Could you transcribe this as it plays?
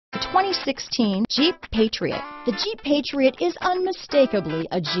2016 Jeep Patriot. The Jeep Patriot is unmistakably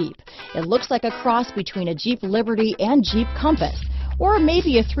a Jeep. It looks like a cross between a Jeep Liberty and Jeep Compass, or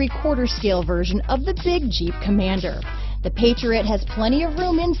maybe a 3/4 scale version of the big Jeep Commander. The Patriot has plenty of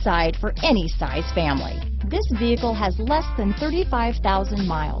room inside for any size family. This vehicle has less than 35,000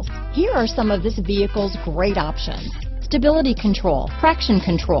 miles. Here are some of this vehicle's great options: stability control, traction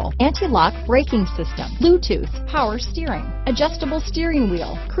control, anti-lock braking system, Bluetooth, power steering, adjustable steering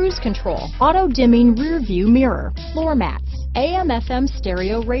wheel, cruise control, auto-dimming rear view mirror, floor mats, AM/FM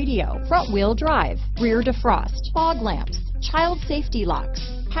stereo radio, front wheel drive, rear defrost, fog lamps, child safety locks,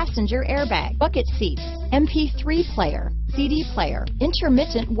 passenger airbag, bucket seats, MP3 player, CD player,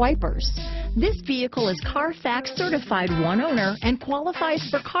 intermittent wipers. This vehicle is Carfax certified one owner and qualifies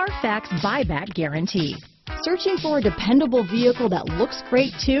for Carfax buyback guarantee. Searching for a dependable vehicle that looks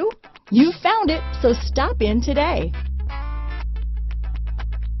great too? You found it, so stop in today.